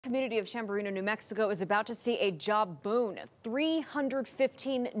Community of Chamberino, New Mexico is about to see a job boon.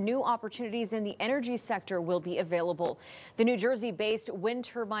 315 new opportunities in the energy sector will be available. The New Jersey-based Wind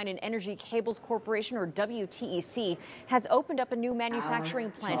Turbine and Energy Cables Corporation, or WTEC, has opened up a new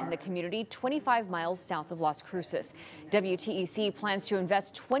manufacturing plant in the community 25 miles south of Las Cruces. WTEC plans to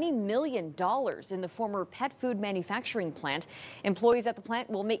invest $20 million in the former pet food manufacturing plant. Employees at the plant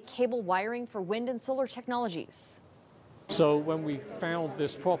will make cable wiring for wind and solar technologies. So when we found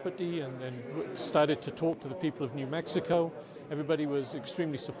this property and started to talk to the people of New Mexico, everybody was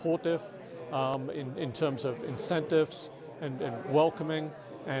extremely supportive in terms of incentives and welcoming,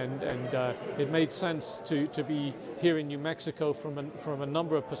 and it made sense to be here in New Mexico from a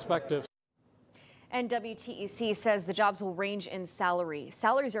number of perspectives. And WTEC says the jobs will range in salary.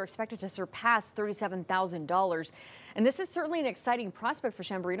 Salaries are expected to surpass $37,000. And this is certainly an exciting prospect for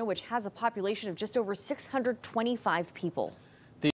Chamberino, which has a population of just over 625 people.